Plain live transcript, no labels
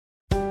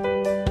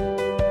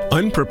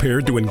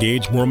Unprepared to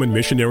engage Mormon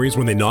missionaries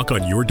when they knock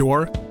on your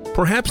door?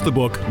 Perhaps the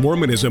book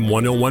Mormonism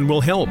 101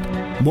 will help.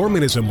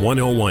 Mormonism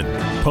 101,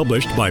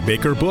 published by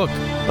Baker Book.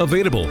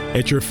 Available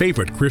at your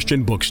favorite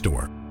Christian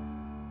bookstore.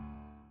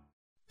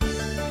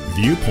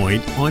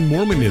 Viewpoint on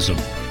Mormonism,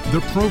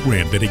 the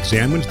program that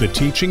examines the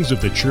teachings of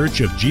the Church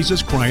of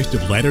Jesus Christ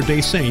of Latter-day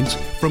Saints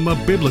from a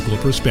biblical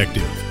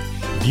perspective.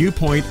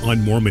 Viewpoint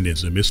on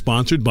Mormonism is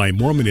sponsored by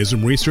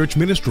Mormonism Research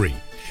Ministry.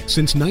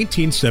 Since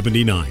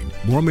 1979,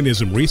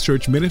 Mormonism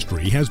Research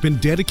Ministry has been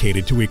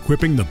dedicated to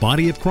equipping the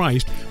body of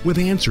Christ with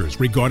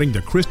answers regarding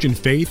the Christian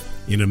faith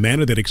in a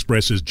manner that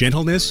expresses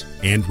gentleness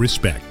and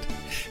respect.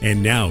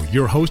 And now,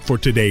 your host for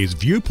today's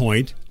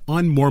Viewpoint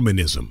on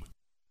Mormonism.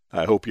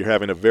 I hope you're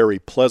having a very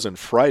pleasant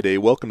Friday.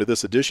 Welcome to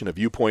this edition of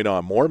Viewpoint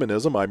on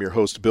Mormonism. I'm your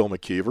host, Bill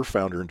McKeever,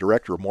 founder and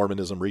director of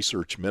Mormonism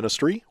Research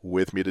Ministry.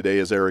 With me today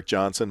is Eric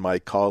Johnson, my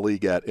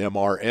colleague at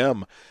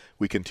MRM.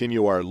 We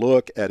continue our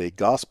look at a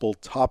Gospel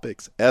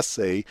Topics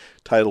essay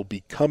titled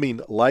Becoming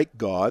Like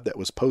God that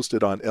was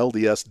posted on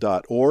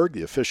LDS.org,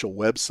 the official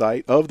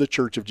website of the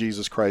Church of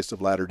Jesus Christ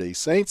of Latter-day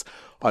Saints,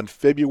 on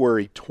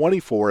February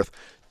 24th,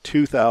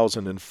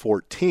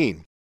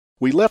 2014.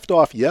 We left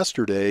off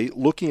yesterday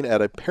looking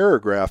at a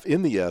paragraph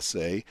in the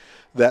essay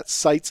that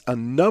cites a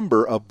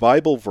number of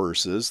Bible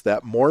verses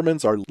that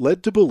Mormons are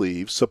led to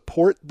believe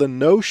support the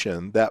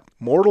notion that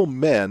mortal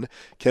men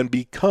can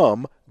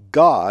become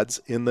gods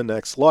in the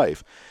next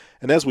life.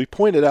 And as we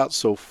pointed out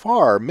so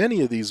far, many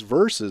of these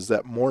verses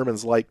that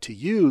Mormons like to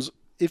use,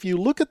 if you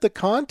look at the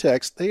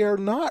context, they are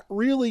not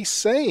really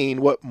saying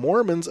what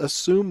Mormons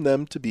assume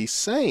them to be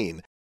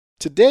saying.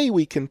 Today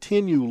we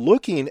continue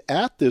looking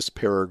at this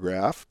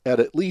paragraph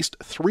at least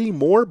 3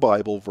 more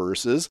Bible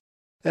verses,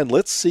 and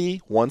let's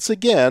see, once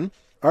again,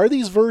 are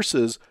these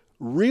verses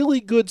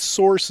really good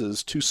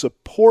sources to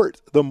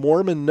support the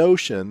Mormon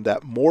notion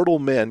that mortal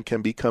men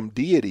can become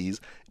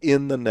deities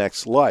in the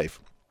next life?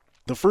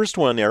 The first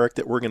one, Eric,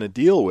 that we're going to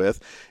deal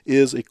with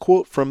is a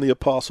quote from the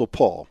Apostle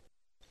Paul.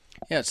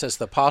 Yeah, it says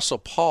the Apostle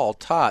Paul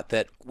taught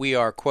that we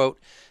are, quote,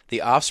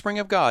 the offspring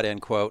of God,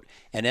 end quote,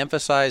 and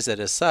emphasized that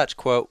as such,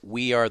 quote,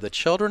 we are the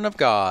children of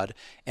God,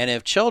 and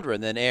if children,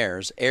 then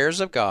heirs,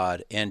 heirs of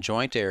God, and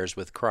joint heirs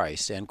with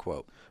Christ, end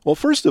quote. Well,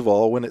 first of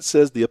all, when it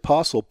says the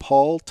Apostle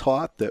Paul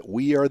taught that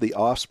we are the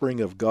offspring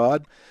of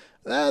God,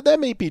 that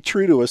may be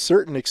true to a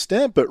certain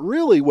extent, but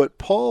really what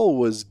Paul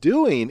was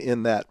doing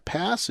in that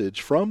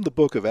passage from the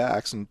book of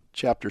Acts in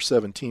chapter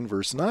 17,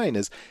 verse 9,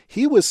 is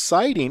he was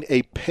citing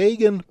a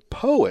pagan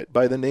poet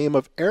by the name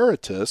of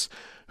Aratus,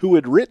 who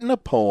had written a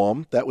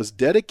poem that was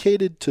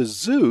dedicated to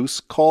Zeus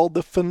called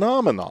the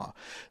Phenomena.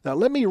 Now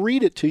let me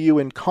read it to you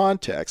in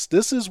context.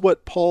 This is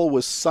what Paul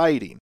was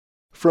citing.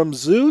 From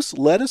Zeus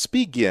let us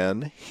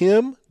begin,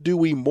 him do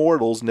we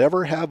mortals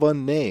never have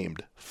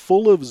unnamed.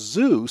 Full of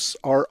Zeus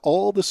are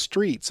all the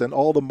streets and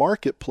all the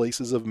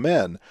marketplaces of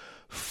men.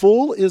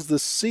 Full is the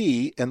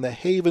sea and the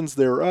havens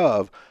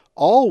thereof.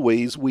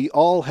 Always we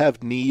all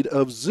have need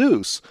of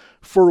Zeus,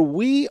 for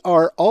we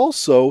are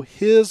also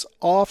his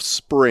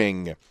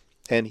offspring.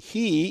 And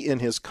he, in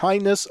his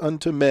kindness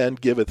unto men,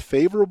 giveth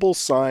favorable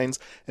signs,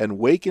 and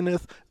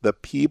wakeneth the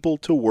people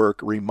to work,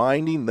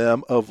 reminding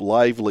them of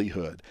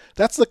livelihood.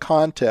 That's the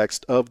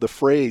context of the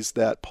phrase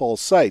that Paul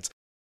cites.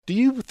 Do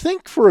you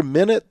think for a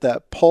minute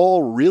that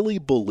Paul really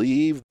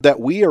believed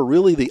that we are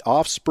really the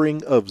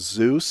offspring of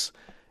Zeus?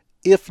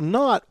 If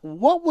not,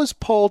 what was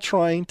Paul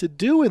trying to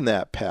do in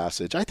that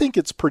passage? I think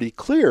it's pretty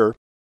clear.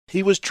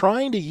 He was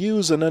trying to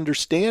use an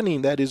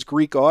understanding that his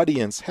Greek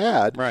audience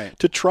had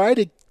to try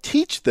to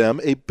teach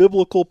them a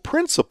biblical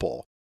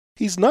principle.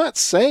 He's not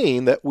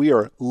saying that we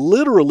are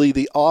literally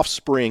the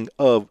offspring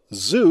of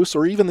Zeus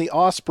or even the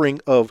offspring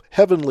of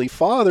Heavenly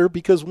Father,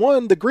 because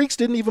one, the Greeks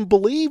didn't even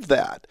believe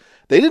that.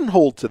 They didn't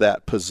hold to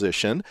that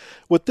position.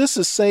 What this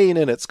is saying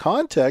in its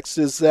context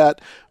is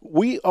that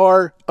we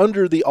are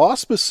under the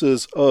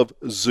auspices of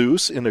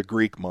Zeus in a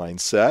Greek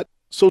mindset.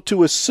 So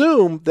to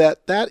assume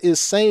that that is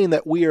saying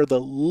that we are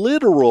the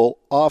literal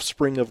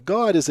offspring of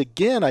God is,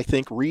 again, I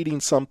think, reading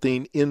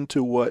something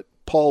into what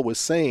Paul was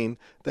saying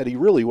that he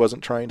really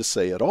wasn't trying to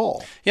say at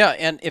all. Yeah,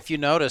 and if you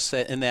notice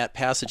that in that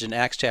passage in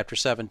Acts chapter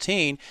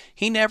 17,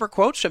 he never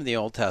quotes from the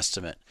Old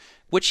Testament,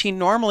 which he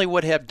normally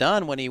would have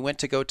done when he went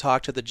to go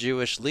talk to the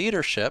Jewish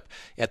leadership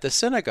at the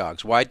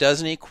synagogues. Why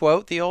doesn't he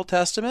quote the Old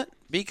Testament?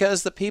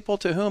 Because the people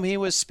to whom he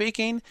was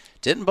speaking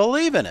didn't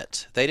believe in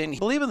it. They didn't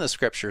believe in the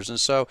scriptures, and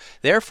so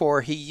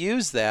therefore he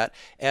used that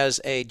as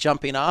a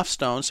jumping off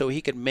stone so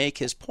he could make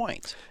his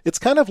point. It's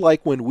kind of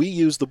like when we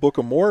use the Book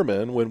of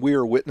Mormon when we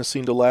are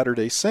witnessing to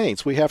Latter-day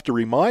Saints. We have to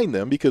remind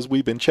them, because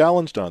we've been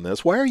challenged on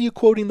this, why are you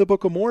quoting the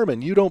Book of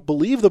Mormon? You don't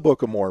believe the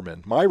Book of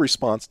Mormon. My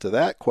response to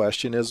that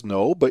question is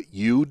no, but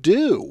you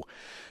do.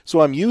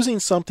 So I'm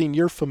using something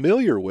you're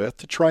familiar with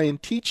to try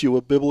and teach you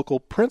a biblical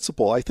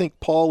principle. I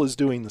think Paul is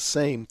doing the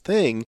same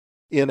thing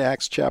in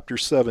Acts chapter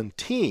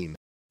 17.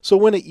 So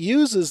when it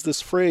uses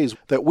this phrase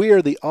that we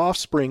are the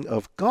offspring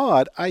of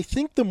God, I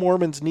think the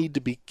Mormons need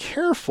to be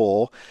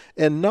careful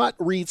and not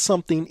read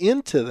something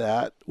into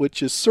that,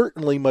 which is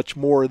certainly much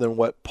more than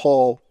what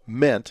Paul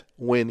meant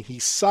when he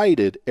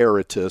cited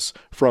Aratus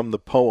from the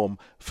poem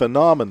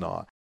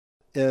Phenomena.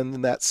 And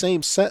in that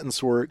same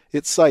sentence where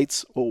it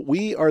cites,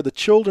 we are the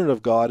children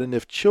of God, and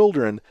if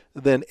children,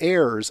 then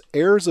heirs,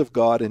 heirs of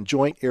God and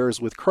joint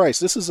heirs with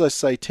Christ. This is a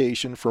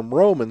citation from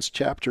Romans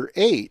chapter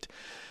 8.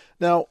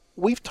 Now,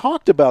 we've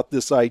talked about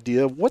this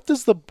idea of what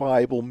does the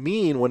Bible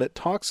mean when it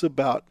talks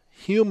about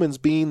humans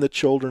being the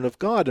children of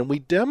God, and we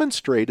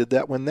demonstrated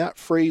that when that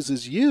phrase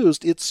is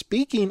used, it's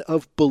speaking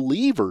of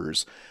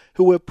believers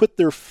who have put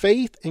their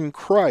faith in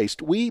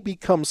Christ. We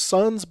become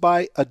sons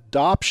by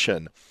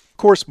adoption. Of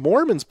course,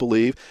 Mormons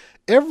believe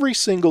every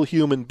single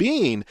human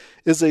being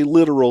is a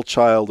literal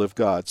child of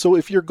God. So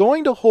if you're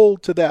going to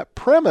hold to that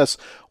premise,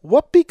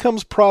 what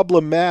becomes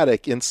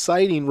problematic in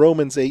citing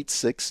Romans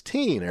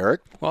 8:16,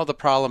 Eric? Well, the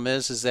problem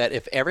is that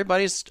if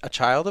everybody's a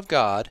child of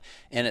God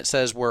and it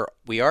says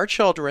we are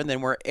children,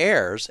 then we're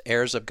heirs,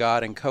 heirs of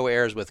God and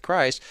co-heirs with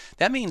Christ,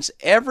 that means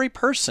every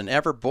person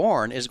ever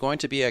born is going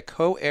to be a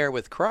co-heir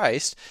with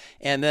Christ.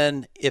 And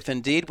then if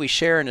indeed we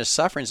share in his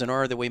sufferings in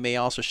order that we may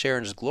also share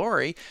in his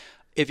glory,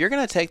 if you're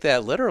going to take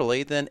that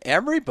literally, then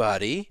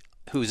everybody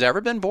who's ever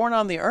been born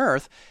on the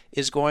earth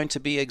is going to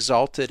be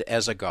exalted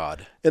as a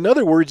god. In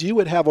other words, you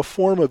would have a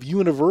form of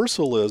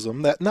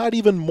universalism that not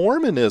even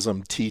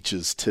Mormonism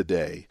teaches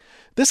today.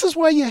 This is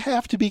why you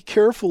have to be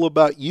careful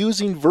about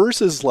using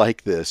verses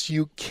like this.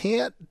 You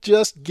can't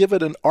just give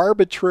it an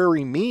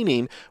arbitrary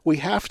meaning. We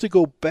have to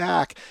go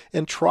back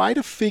and try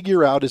to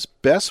figure out as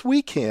best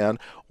we can,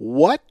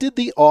 what did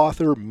the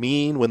author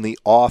mean when the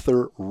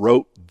author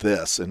wrote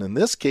this? And in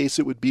this case,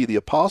 it would be the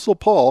Apostle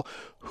Paul,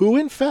 who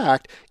in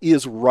fact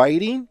is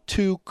writing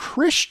to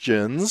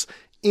Christians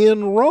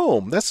in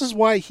Rome. This is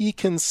why he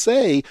can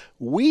say,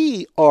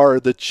 we are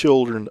the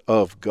children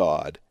of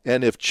God,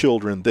 and if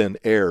children, then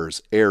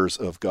heirs, heirs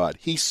of God.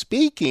 He's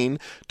speaking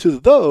to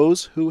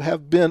those who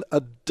have been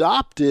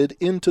adopted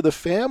into the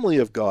family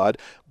of God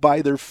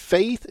by their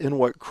faith in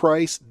what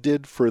Christ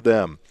did for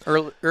them.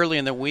 Early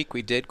in the week,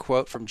 we did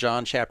quote from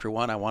John chapter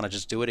 1. I want to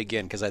just do it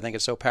again because I think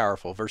it's so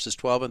powerful. Verses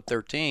 12 and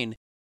 13.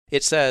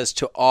 It says,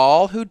 to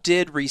all who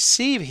did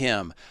receive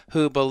him,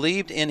 who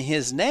believed in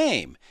his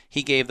name,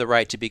 he gave the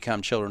right to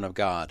become children of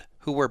God,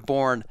 who were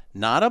born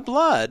not of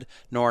blood,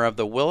 nor of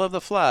the will of the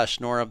flesh,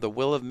 nor of the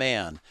will of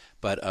man,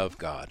 but of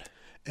God.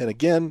 And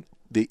again,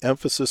 the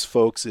emphasis,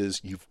 folks,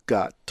 is you've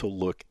got to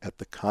look at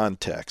the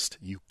context.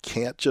 You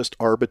can't just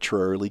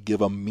arbitrarily give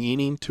a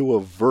meaning to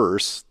a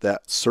verse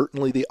that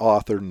certainly the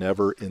author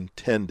never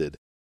intended.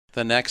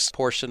 The next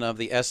portion of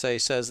the essay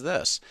says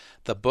this: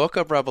 the book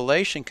of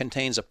Revelation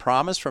contains a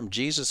promise from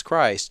Jesus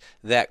Christ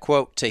that,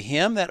 quote, to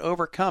him that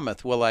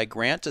overcometh will I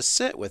grant to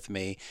sit with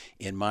me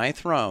in my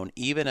throne,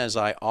 even as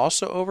I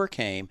also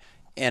overcame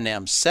and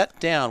am set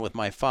down with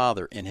my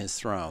Father in his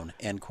throne,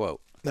 end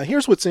quote. Now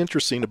here's what's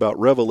interesting about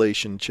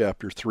Revelation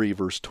chapter 3,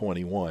 verse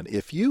 21.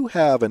 If you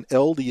have an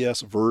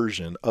LDS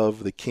version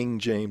of the King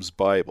James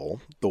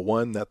Bible, the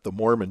one that the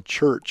Mormon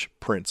Church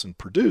prints and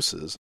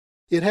produces,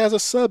 it has a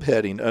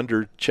subheading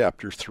under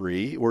chapter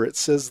 3 where it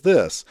says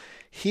this: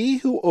 he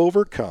who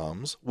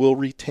overcomes will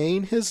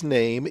retain his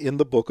name in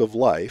the book of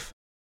life,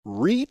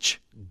 reach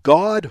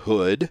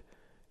godhood,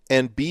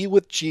 and be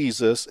with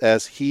Jesus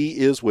as he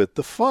is with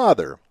the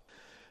Father.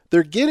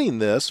 They're getting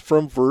this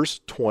from verse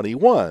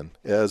 21,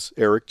 as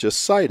Eric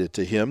just cited.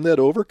 To him that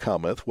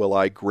overcometh will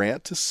I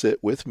grant to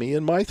sit with me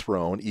in my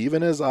throne,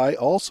 even as I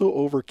also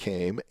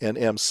overcame and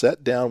am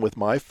set down with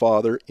my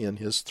Father in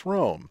his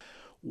throne.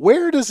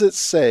 Where does it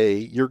say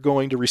you're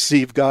going to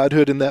receive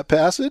godhood in that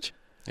passage?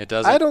 It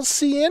doesn't. I don't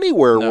see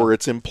anywhere where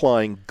it's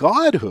implying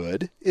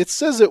godhood. It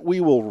says that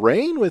we will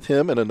reign with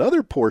him in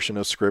another portion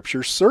of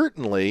Scripture,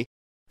 certainly,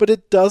 but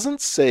it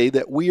doesn't say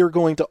that we are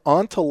going to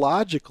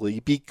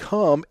ontologically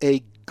become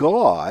a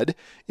God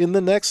in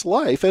the next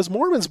life, as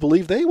Mormons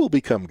believe they will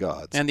become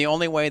gods. And the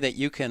only way that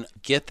you can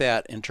get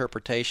that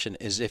interpretation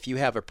is if you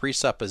have a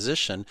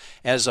presupposition,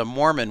 as a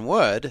Mormon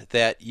would,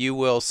 that you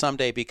will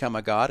someday become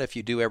a god if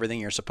you do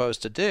everything you're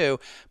supposed to do.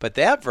 But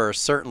that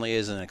verse certainly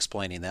isn't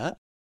explaining that.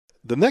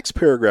 The next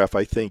paragraph,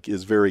 I think,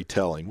 is very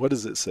telling. What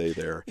does it say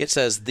there? It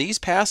says, these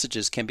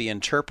passages can be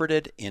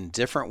interpreted in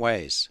different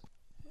ways.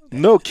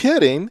 No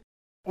kidding.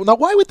 Well, now,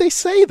 why would they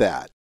say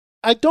that?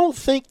 I don't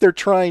think they're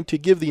trying to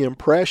give the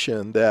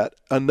impression that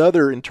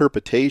another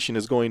interpretation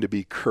is going to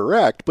be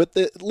correct, but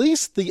at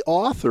least the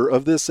author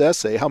of this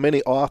essay, how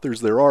many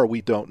authors there are,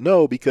 we don't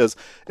know, because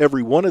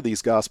every one of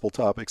these Gospel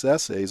Topics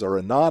essays are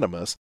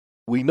anonymous.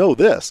 We know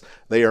this: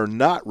 they are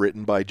not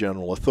written by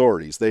general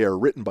authorities. They are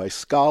written by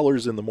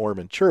scholars in the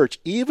Mormon Church,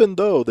 even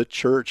though the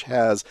church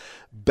has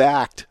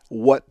backed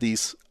what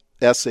these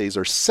essays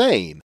are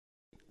saying.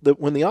 That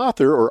when the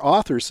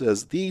author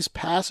says these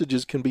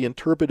passages can be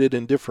interpreted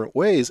in different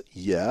ways,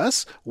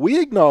 yes, we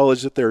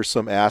acknowledge that there are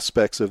some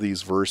aspects of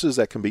these verses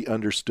that can be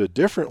understood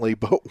differently,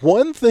 but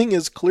one thing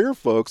is clear,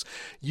 folks: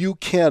 you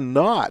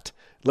cannot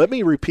Let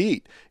me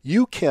repeat,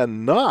 you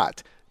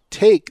cannot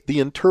take the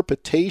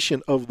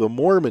interpretation of the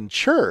Mormon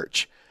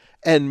Church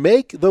and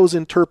make those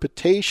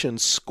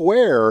interpretations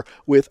square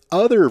with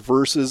other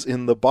verses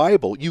in the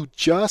Bible. You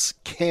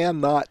just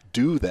cannot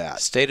do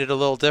that. Stated a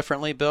little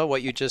differently, Bill,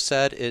 what you just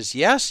said is,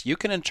 yes, you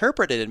can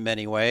interpret it in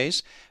many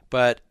ways,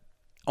 but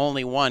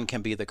only one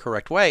can be the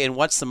correct way. And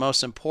what's the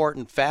most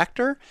important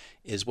factor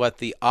is what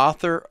the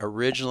author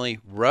originally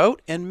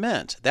wrote and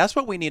meant. That's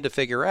what we need to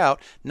figure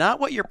out, not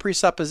what your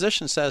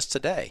presupposition says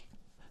today.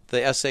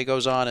 The essay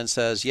goes on and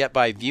says, yet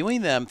by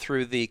viewing them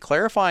through the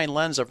clarifying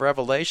lens of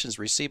revelations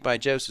received by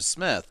Joseph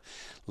Smith,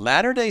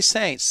 Latter-day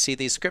Saints see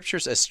these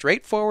scriptures as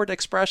straightforward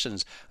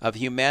expressions of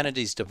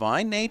humanity's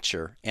divine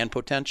nature and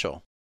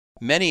potential.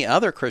 Many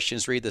other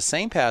Christians read the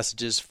same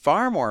passages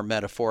far more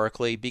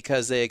metaphorically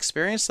because they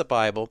experience the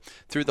Bible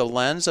through the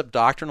lens of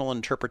doctrinal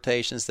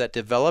interpretations that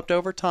developed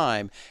over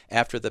time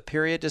after the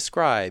period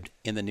described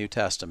in the New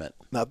Testament.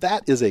 Now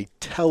that is a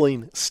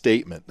telling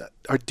statement.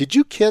 Did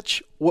you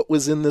catch what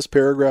was in this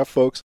paragraph,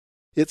 folks?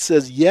 It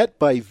says, yet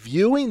by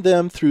viewing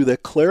them through the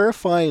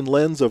clarifying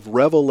lens of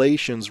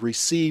revelations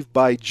received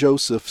by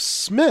Joseph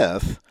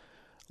Smith,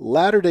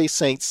 Latter-day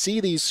Saints see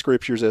these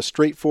scriptures as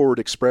straightforward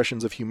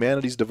expressions of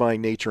humanity's divine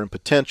nature and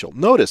potential.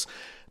 Notice,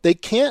 they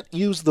can't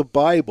use the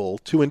Bible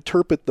to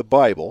interpret the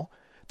Bible.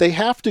 They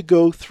have to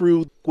go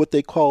through what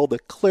they call the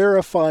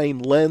clarifying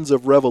lens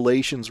of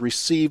revelations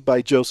received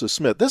by Joseph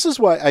Smith. This is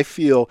why I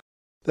feel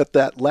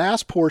that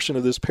last portion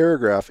of this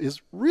paragraph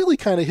is really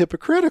kind of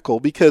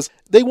hypocritical, because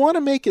they want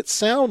to make it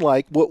sound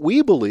like what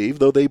we believe,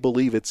 though they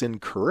believe it's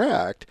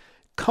incorrect,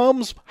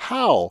 comes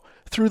how?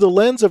 Through the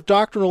lens of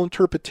doctrinal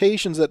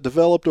interpretations that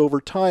developed over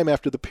time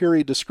after the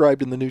period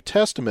described in the New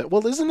Testament.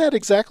 Well, isn't that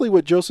exactly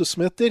what Joseph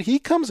Smith did? He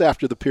comes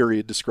after the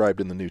period described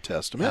in the New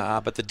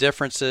Testament. But the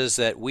difference is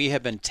that we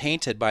have been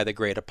tainted by the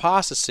great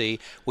apostasy.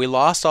 We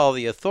lost all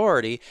the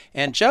authority.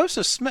 And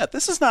Joseph Smith,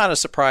 this is not a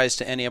surprise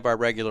to any of our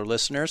regular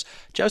listeners.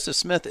 Joseph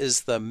Smith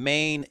is the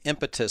main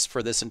impetus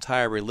for this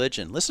entire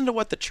religion. Listen to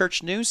what the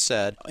Church News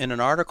said in an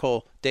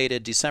article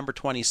dated December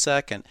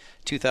 22nd,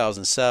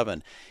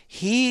 2007.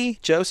 He,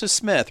 Joseph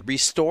Smith,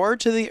 restored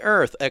to the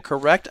earth a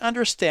correct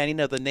understanding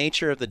of the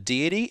nature of the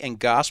deity and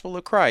gospel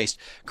of Christ,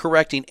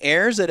 correcting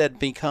errors that had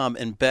become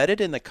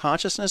embedded in the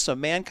consciousness of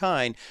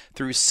mankind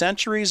through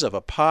centuries of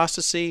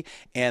apostasy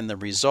and the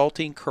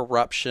resulting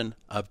corruption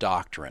of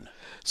doctrine.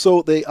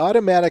 So they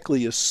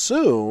automatically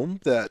assume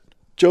that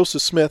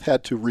Joseph Smith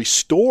had to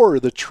restore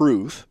the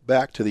truth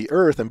back to the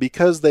earth, and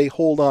because they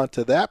hold on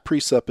to that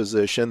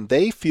presupposition,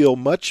 they feel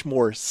much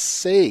more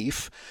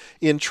safe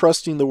in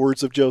trusting the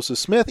words of Joseph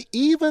Smith,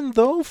 even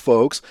though,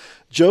 folks,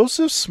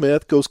 Joseph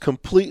Smith goes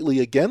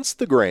completely against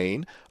the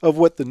grain of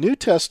what the New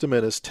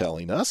Testament is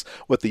telling us,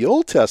 what the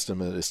Old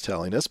Testament is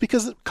telling us,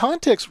 because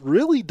context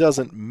really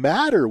doesn't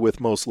matter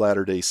with most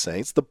Latter-day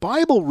Saints. The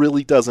Bible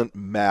really doesn't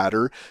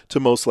matter to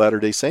most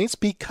Latter-day Saints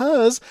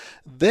because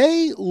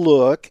they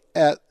look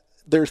at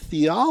their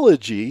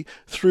theology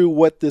through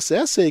what this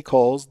essay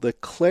calls the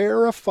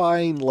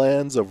clarifying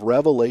lens of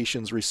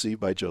revelations received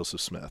by Joseph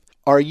Smith.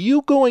 Are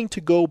you going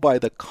to go by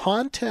the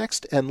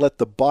context and let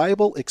the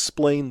Bible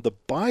explain the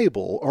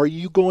Bible? Or are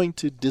you going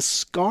to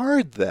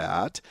discard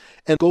that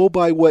and go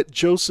by what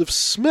Joseph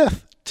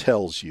Smith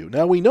tells you?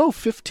 Now, we know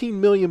 15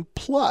 million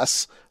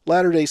plus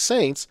Latter-day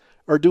Saints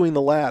are doing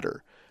the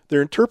latter.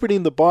 They're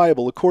interpreting the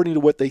Bible according to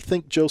what they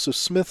think Joseph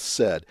Smith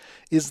said.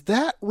 Is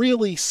that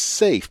really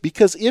safe?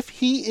 Because if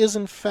he is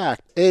in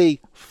fact a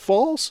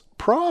false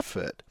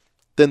prophet,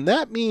 then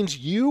that means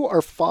you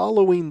are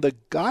following the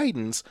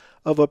guidance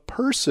of a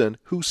person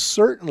who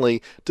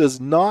certainly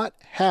does not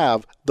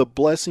have the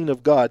blessing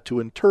of God to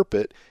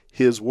interpret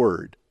his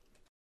word.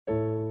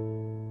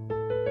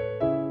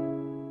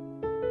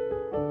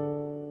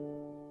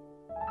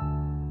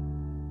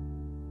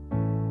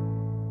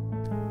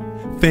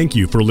 Thank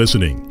you for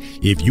listening.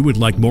 If you would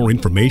like more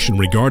information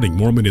regarding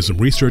Mormonism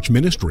Research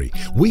Ministry,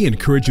 we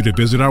encourage you to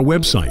visit our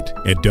website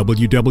at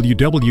www.mrm.org,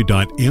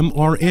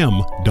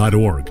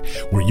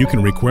 where you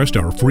can request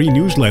our free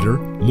newsletter,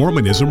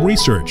 Mormonism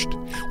Researched.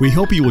 We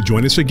hope you will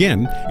join us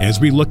again as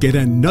we look at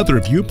another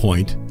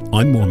viewpoint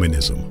on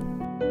Mormonism.